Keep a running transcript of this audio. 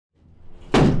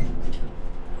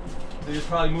So just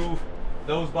probably move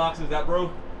those boxes that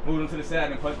broke, move them to the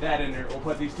side and put that in there, or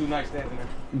put these 2 nightstands in there.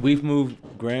 We've moved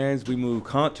grands, we moved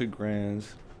concert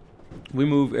grands. We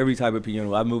moved every type of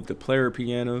piano. I moved the player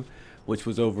piano, which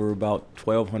was over about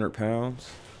 1,200 pounds.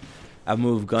 I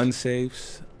moved gun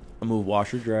safes. I moved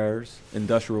washer dryers,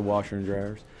 industrial washer and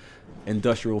dryers,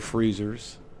 industrial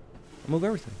freezers. I move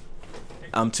everything.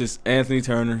 I'm just Anthony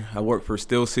Turner. I work for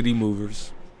Steel City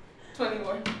Movers. 20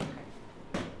 more.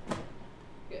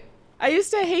 I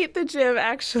used to hate the gym,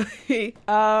 actually.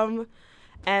 And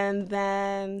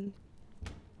then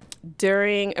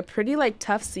during a pretty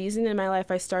tough season in my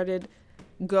life, I started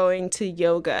going to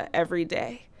yoga every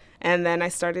day. And then I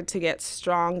started to get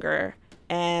stronger.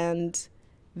 And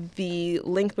the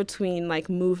link between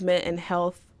movement and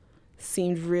health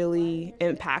seemed really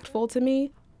impactful to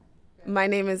me. My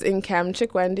name is Nkem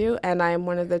Chikwendu, and I am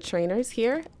one of the trainers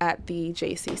here at the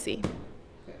JCC. Okay,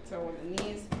 so on the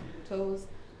knees, toes,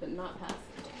 but not past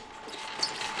the toes.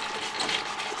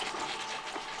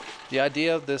 The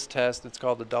idea of this test, it's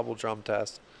called the double drum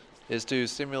test, is to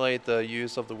simulate the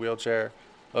use of the wheelchair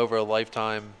over a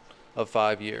lifetime of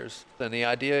 5 years. And the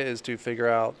idea is to figure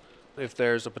out if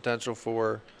there's a potential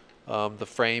for the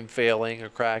frame failing or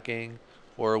cracking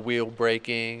or a wheel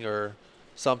breaking or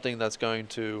something that's going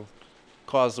to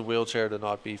cause the wheelchair to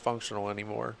not be functional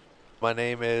anymore. My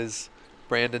name is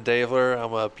Brandon Davler.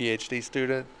 I'm a PhD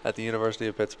student at the University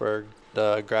of Pittsburgh,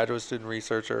 the graduate student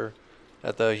researcher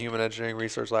at the Human Engineering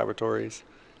Research Laboratories,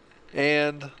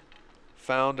 and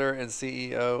founder and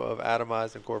CEO of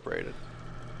Atomize Incorporated.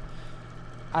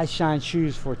 I shined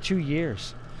shoes for 2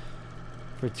 years.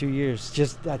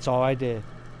 Just that's all I did,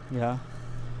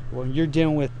 When you're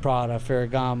dealing with Prada,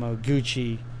 Ferragamo,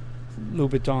 Gucci, Louis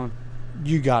Vuitton,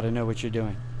 you got to know what you're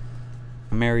doing.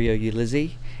 I'm Mario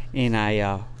Ulizzi, and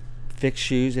I fix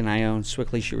shoes, and I own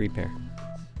Swickley Shoe Repair.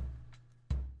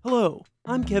 Hello,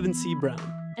 I'm Kevin C. Brown.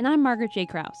 And I'm Margaret J.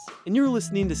 Krause. And you're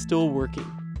listening to Still Working,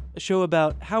 a show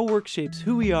about how work shapes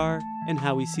who we are and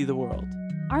how we see the world.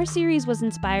 Our series was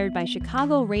inspired by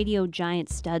Chicago radio giant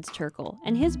Studs Terkel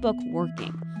and his book,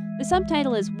 Working. The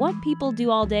subtitle is What People Do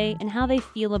All Day and How They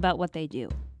Feel About What They Do.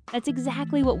 That's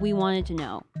exactly what we wanted to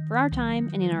know for our time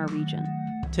and in our region.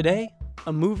 Today,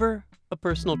 a mover, a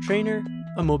personal trainer,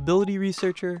 a mobility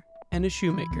researcher, and a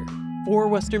shoemaker. 4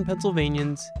 Western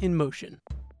Pennsylvanians in motion.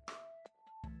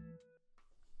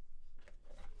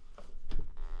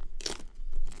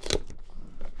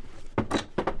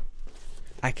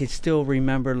 I could still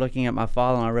remember looking at my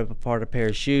father and I rip apart a pair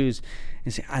of shoes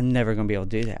and say, I'm never going to be able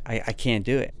to do that. I can't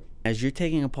do it. As you're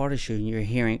taking apart a shoe and you're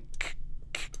hearing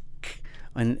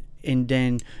and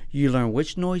then you learn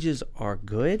which noises are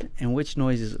good and which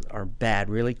noises are bad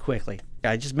really quickly.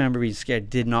 I just remember being scared,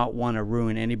 did not want to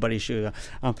ruin anybody's shoe.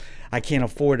 I can't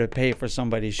afford to pay for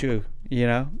somebody's shoe,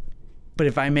 But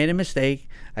if I made a mistake,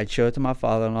 I'd show it to my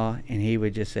father-in-law and he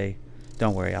would just say,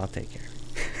 don't worry, I'll take care of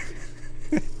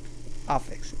it. I'll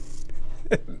fix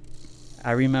it.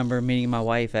 I remember meeting my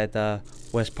wife at the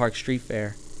West Park Street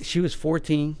Fair. She was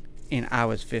 14 and I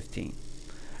was 15.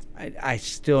 I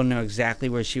still know exactly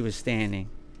where she was standing,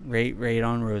 right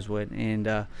on Rosewood.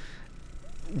 And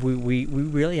we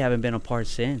really haven't been apart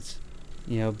since.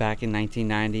 Back in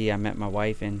 1990, I met my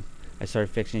wife and I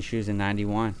started fixing shoes in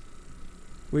 91.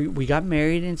 We got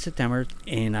married in September,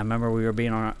 and I remember we were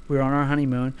on our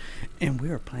honeymoon, and we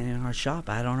were planning our shop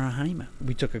out on our honeymoon.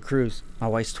 We took a cruise. My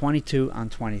wife's 22, I'm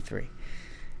 23,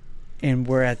 and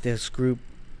we're at this group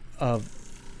of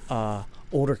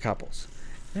older couples.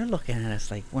 They're looking at us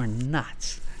like we're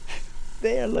nuts.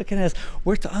 They are looking at us.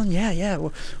 We're I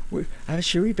have a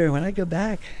shoe repair. When I go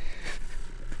back,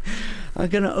 I'm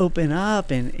gonna open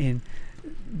up and.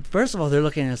 First of all, they're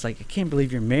looking at us like, I can't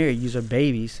believe you're married. You're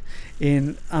babies.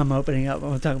 And I'm talking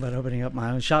about opening up my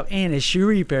own shop and a shoe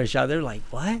repair shop. They're like,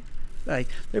 what?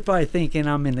 They're probably thinking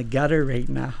I'm in the gutter right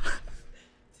now.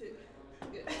 2,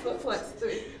 foot flex,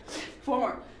 3, 4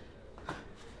 more,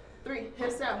 3,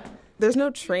 hips down. There's no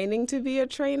training to be a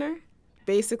trainer.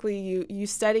 Basically, you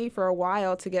study for a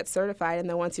while to get certified, and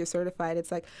then once you're certified,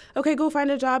 it's like, okay, go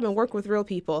find a job and work with real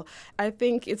people. I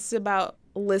think it's about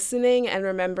listening and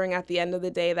remembering at the end of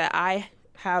the day that I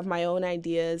have my own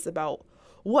ideas about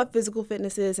what physical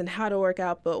fitness is and how to work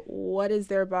out, but what is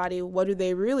their body? What do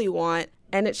they really want?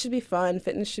 And it should be fun.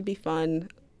 Fitness should be fun.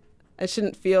 It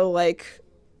shouldn't feel like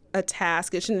a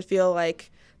task. It shouldn't feel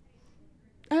like,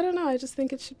 I don't know, I just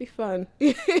think it should be fun.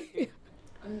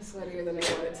 I'm sweatier than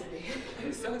I wanted to be.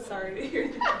 I'm so sorry to hear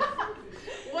that.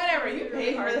 Whatever, you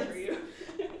paid harder for you.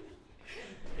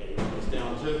 It's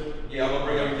down to. Yeah, I'm gonna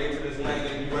bring everything to this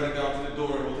landing. You run it down to the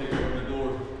door, and we'll take care of the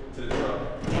door to the truck.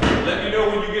 Let me know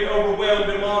when you get overwhelmed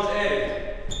and mom's at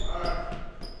it. All right.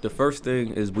 The first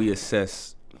thing is we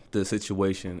assess the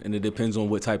situation, and it depends on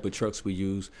what type of trucks we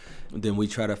use. And then we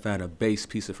try to find a base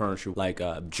piece of furniture like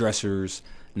dressers,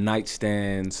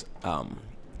 nightstands,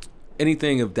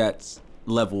 anything of that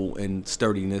level and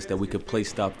sturdiness that we could place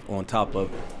stuff on top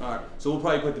of. All right, so we'll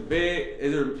probably put the bed.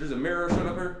 There's a mirror showing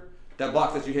up here? That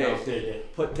box that you have.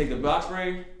 Take the box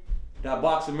frame, that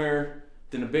box of mirror,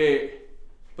 then the bed,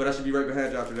 but I should be right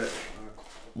behind you after that.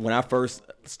 When I first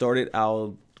started,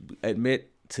 I'll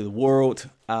admit to the world,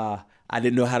 I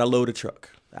didn't know how to load a truck.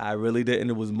 I really didn't.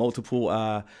 It was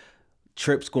multiple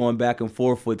trips going back and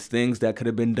forth with things that could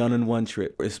have been done in one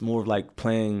trip. It's more like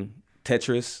playing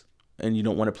Tetris, and you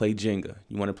don't want to play Jenga.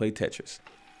 You want to play Tetris.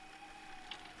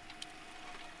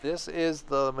 This is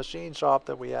the machine shop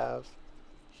that we have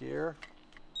here.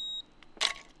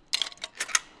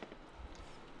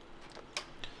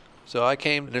 So I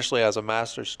came initially as a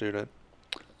master's student.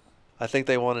 I think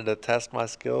they wanted to test my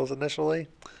skills initially.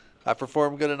 I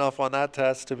performed good enough on that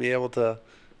test to be able to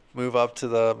move up to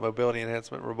the Mobility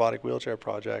Enhancement Robotic Wheelchair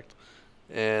Project.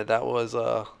 And that was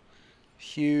a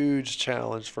huge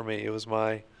challenge for me. It was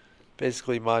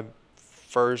basically my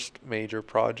first major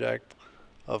project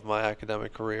of my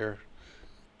academic career.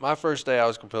 My first day I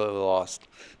was completely lost.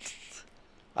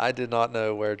 I did not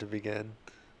know where to begin.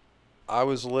 I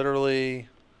was literally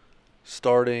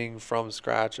starting from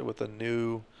scratch with a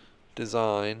new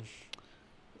design,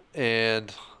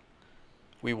 and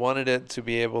we wanted it to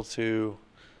be able to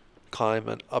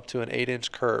climb up to an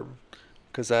 8-inch curb,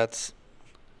 because that's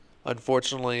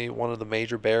unfortunately one of the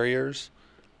major barriers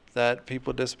that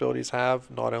people with disabilities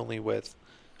have, not only with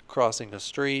crossing a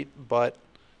street, but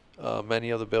many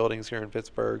of the buildings here in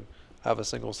Pittsburgh have a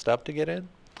single step to get in.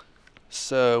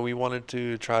 So we wanted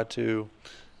to try to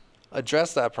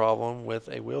address that problem with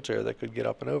a wheelchair that could get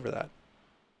up and over that.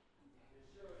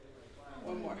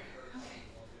 One more. Okay.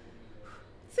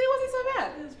 See, it wasn't so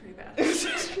bad. It was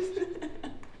pretty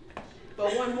bad.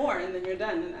 But one more, and then you're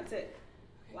done, and that's it.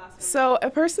 So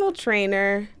a personal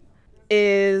trainer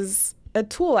is a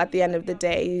tool at the end of the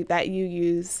day that you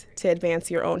use to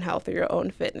advance your own health or your own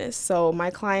fitness. So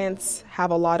my clients have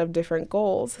a lot of different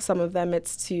goals. Some of them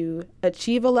it's to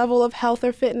achieve a level of health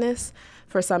or fitness.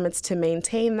 For some it's to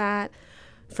maintain that.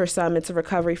 For some it's a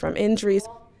recovery from injuries.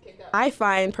 I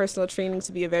find personal training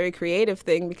to be a very creative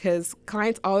thing because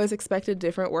clients always expect a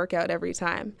different workout every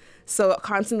time. So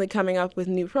constantly coming up with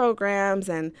new programs,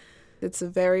 and it's a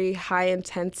very high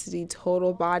intensity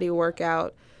total body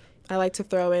workout. I like to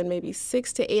throw in maybe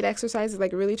 6 to 8 exercises,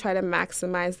 like really try to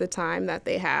maximize the time that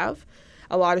they have.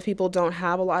 A lot of people don't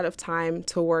have a lot of time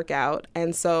to work out,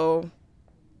 and so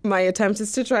my attempt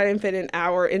is to try and fit an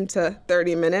hour into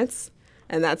 30 minutes,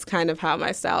 and that's kind of how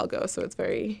my style goes, so it's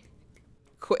very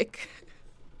quick.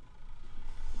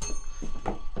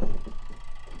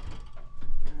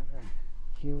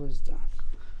 He was done.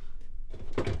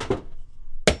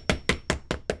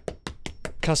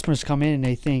 Customers come in and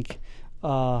they think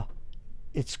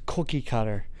it's cookie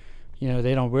cutter. You know,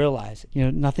 they don't realize,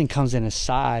 nothing comes in a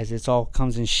size. It's all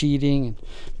comes in sheeting and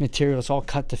material. It's all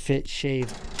cut to fit,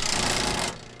 shaved.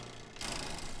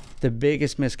 The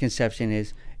biggest misconception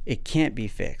is it can't be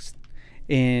fixed.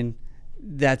 And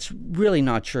that's really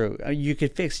not true. You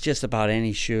could fix just about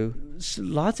any shoe.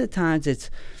 Lots of times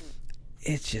it's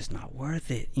just not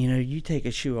worth it. You take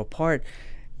a shoe apart,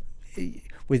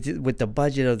 with the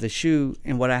budget of the shoe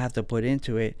and what I have to put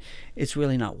into it, it's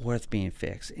really not worth being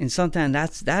fixed. And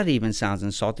sometimes that even sounds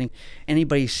insulting.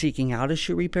 Anybody seeking out a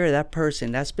shoe repair,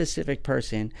 that specific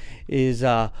person is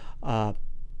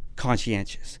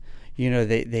conscientious.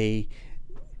 They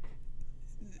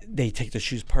take the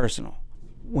shoes personal.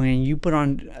 When you put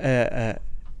on a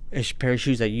pair of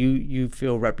shoes that you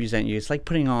feel represent you, it's like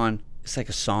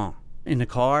a song in the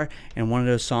car, and one of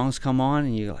those songs come on,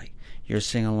 and you're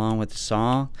singing along with the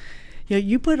song.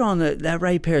 You put on that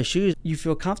right pair of shoes, you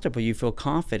feel comfortable, you feel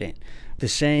confident. The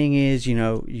saying is,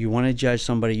 you want to judge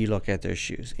somebody, you look at their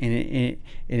shoes, and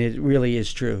it really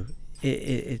is true.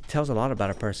 It tells a lot about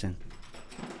a person.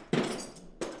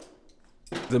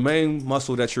 The main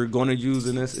muscle that you're going to use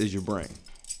in this is your brain.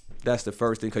 That's the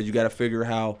first thing, because you got to figure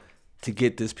how to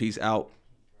get this piece out.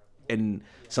 And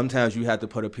sometimes you have to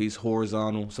put a piece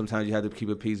horizontal. Sometimes you have to keep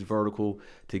a piece vertical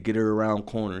to get it around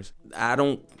corners. I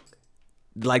don't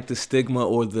like the stigma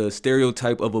or the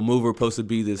stereotype of a mover supposed to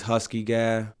be this husky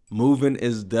guy. Moving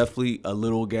is definitely a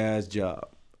little guy's job,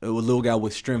 a little guy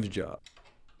with strength job.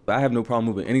 I have no problem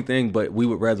moving anything, but we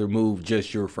would rather move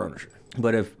just your furniture.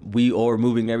 But if we are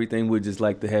moving everything, we'd just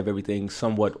like to have everything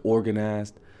somewhat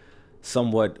organized,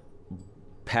 somewhat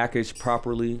packaged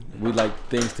properly. We like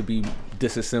things to be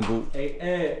disassembled. Hey,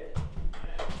 Ed,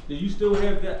 Do you still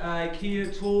have the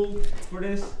IKEA tool for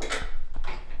this?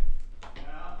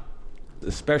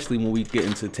 Especially when we get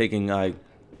into taking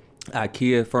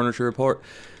IKEA furniture apart,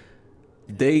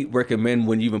 they recommend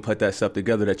when you even put that stuff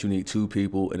together that you need 2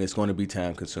 people, and it's going to be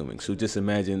time consuming. So just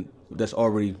imagine that's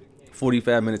already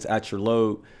 45 minutes at your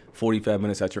load, 45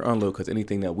 minutes at your unload, because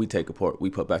anything that we take apart, we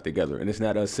put back together. And it's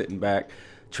not us sitting back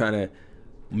trying to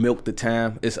milk the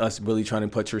time. It's us really trying to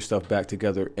put your stuff back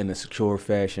together in a secure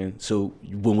fashion. So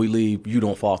when we leave, you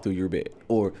don't fall through your bed.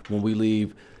 Or when we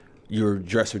leave, your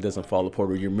dresser doesn't fall apart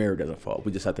or your mirror doesn't fall.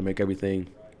 We just have to make everything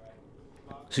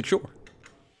secure.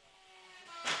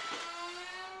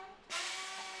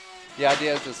 The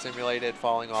idea is to simulate it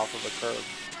falling off of a curb.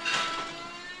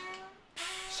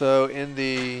 So in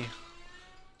the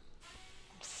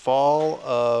fall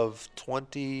of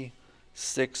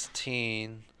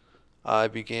 2016, I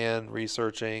began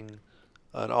researching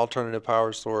an alternative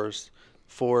power source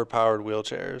for powered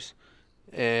wheelchairs,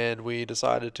 and we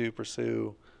decided to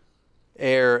pursue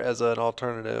air as an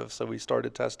alternative. So we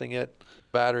started testing it.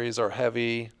 Batteries are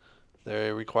heavy,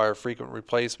 they require frequent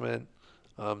replacement,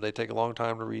 they take a long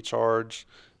time to recharge,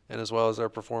 and as well as their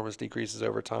performance decreases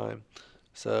over time.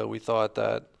 So we thought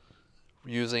that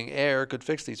using air could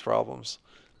fix these problems.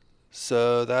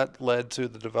 So that led to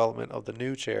the development of the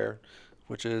new chair,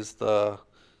 which is the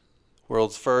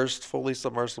world's first fully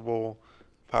submersible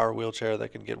power wheelchair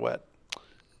that can get wet.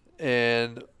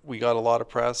 And we got a lot of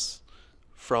press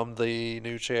from the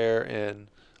new chair, and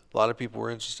a lot of people were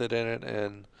interested in it,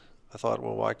 and I thought,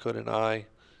 well, why couldn't I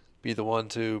be the one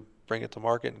to bring it to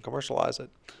market and commercialize it?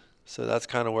 So that's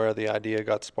kind of where the idea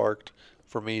got sparked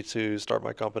for me to start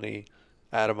my company,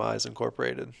 Atomize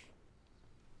Incorporated.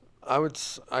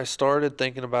 I started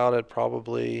thinking about it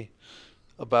probably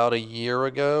about a year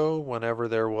ago, whenever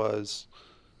there was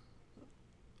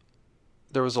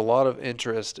a lot of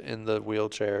interest in the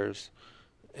wheelchairs,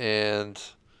 and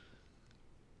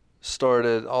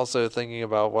started also thinking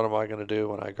about what am I going to do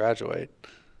when I graduate,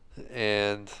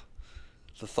 and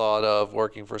the thought of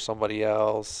working for somebody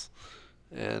else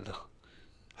and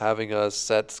having a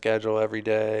set schedule every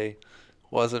day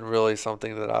wasn't really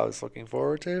something that I was looking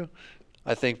forward to.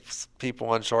 I think people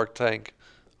on Shark Tank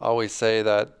always say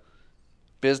that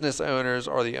business owners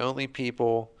are the only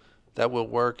people that will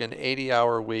work an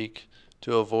 80-hour week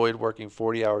to avoid working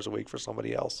 40 hours a week for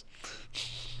somebody else.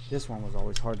 This one was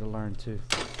always hard to learn too.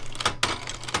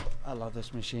 I love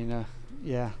this machine.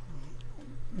 Yeah,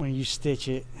 when you stitch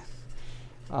it,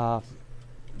 you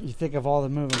think of all the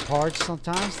moving parts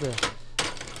sometimes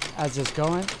as it's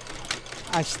going.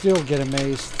 I still get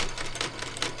amazed.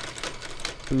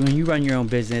 When you run your own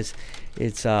business,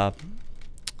 it's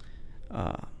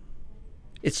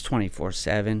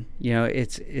 24/7. You know,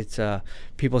 it's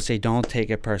people say don't take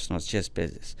it personal. It's just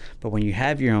business. But when you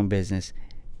have your own business,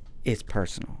 it's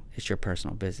personal. It's your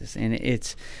personal business, and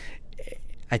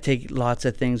I take lots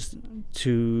of things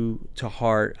to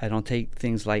heart. I don't take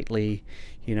things lightly,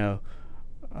 you know.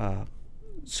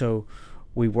 So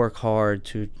we work hard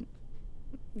to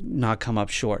not come up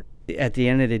short. At the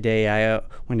end of the day,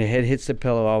 when the head hits the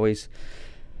pillow,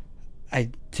 I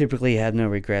typically have no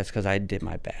regrets because I did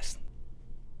my best.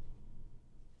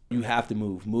 You have to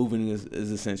move. Moving is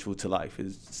essential to life.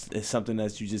 It's something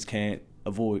that you just can't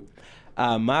avoid.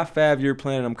 My 5-year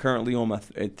plan, I'm currently on my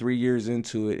 3 years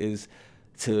into it, is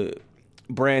to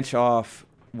branch off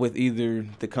with either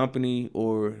the company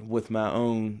or with my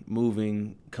own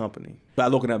moving company. By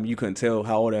looking at me, you couldn't tell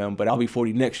how old I am, but I'll be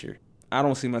 40 next year. I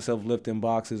don't see myself lifting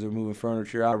boxes or moving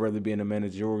furniture. I'd rather be in a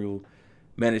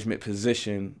management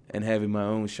position and having my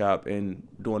own shop and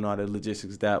doing all the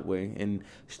logistics that way and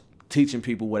teaching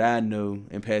people what I know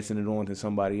and passing it on to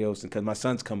somebody else. Because my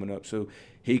son's coming up, so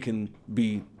he can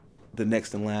be the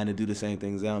next in line to do the same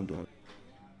things I'm doing.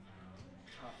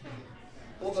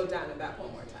 We'll go down and back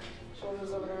one more time.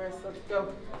 Shoulders over the wrist, let's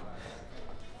go.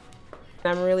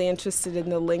 I'm really interested in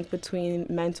the link between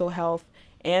mental health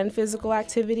and physical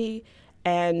activity,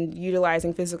 and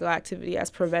utilizing physical activity as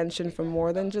prevention for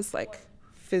more than just like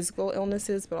physical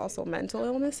illnesses, but also mental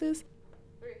illnesses.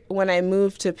 When I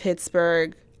moved to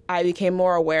Pittsburgh, I became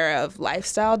more aware of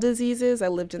lifestyle diseases. I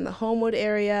lived in the Homewood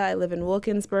area. I live in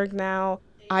Wilkinsburg now.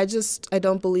 I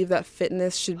don't believe that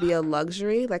fitness should be a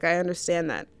luxury. Like, I understand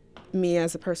that me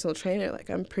as a personal trainer,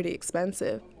 like, I'm pretty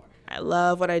expensive. I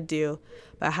love what I do,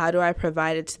 but how do I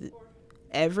provide it to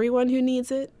everyone who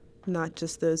needs it, not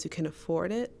just those who can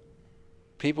afford it?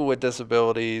 People with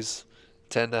disabilities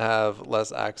tend to have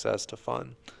less access to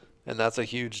fun, and that's a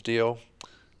huge deal.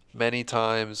 Many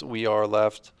times we are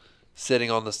left sitting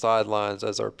on the sidelines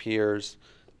as our peers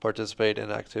participate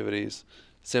in activities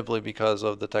simply because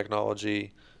of the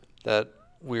technology that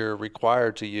we're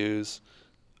required to use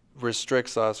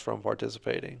restricts us from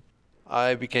participating.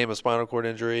 I became a spinal cord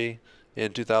injury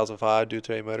in 2005 due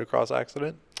to a motocross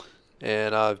accident,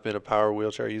 and I've been a power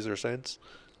wheelchair user since.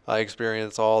 I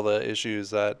experienced all the issues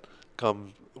that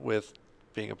come with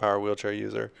being a power wheelchair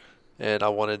user, and I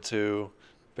wanted to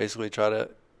basically try to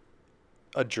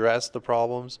address the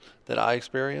problems that I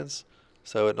experience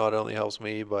so it not only helps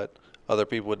me but other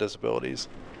people with disabilities.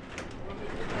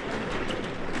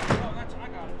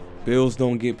 Bills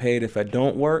don't get paid if I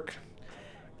don't work.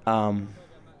 And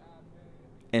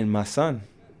my son.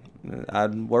 I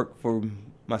work for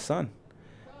my son.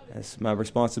 That's my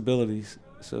responsibilities.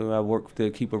 So I work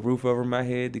to keep a roof over my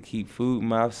head, to keep food in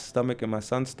my stomach and my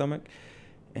son's stomach.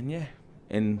 And yeah,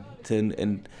 and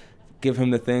give him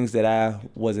the things that I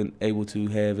wasn't able to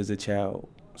have as a child.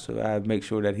 So I make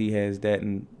sure that he has that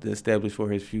and to establish for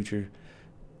his future,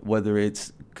 whether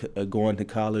it's going to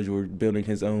college or building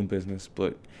his own business.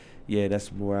 But yeah,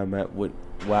 that's where I'm at with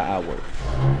why I work.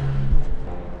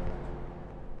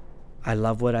 I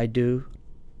love what I do.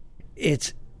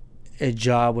 It's a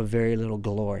job with very little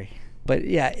glory. But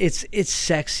yeah, it's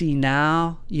sexy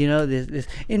now, you know.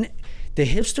 And the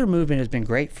hipster movement has been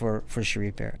great for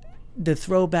Sheree Barrett. The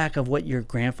throwback of what your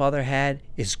grandfather had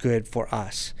is good for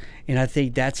us, and I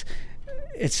think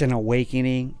it's an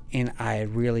awakening, and I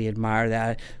really admire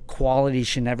that. Quality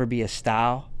should never be a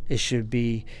style. It should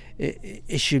be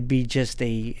just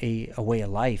a way of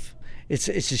life. It's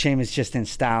a shame it's just in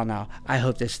style now. I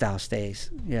hope this style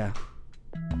stays. Yeah.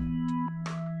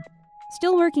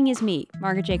 Still Working is me,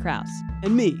 Margaret J. Krause.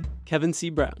 And me, Kevin C.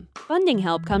 Brown. Funding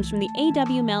help comes from the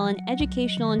A.W. Mellon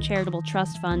Educational and Charitable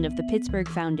Trust Fund of the Pittsburgh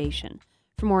Foundation.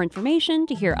 For more information,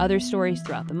 to hear other stories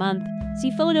throughout the month,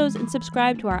 see photos, and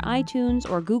subscribe to our iTunes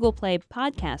or Google Play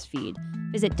podcast feed,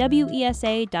 visit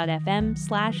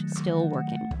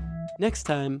wesa.fm/stillworking. Next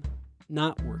time,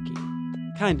 not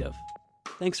working. Kind of.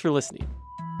 Thanks for listening.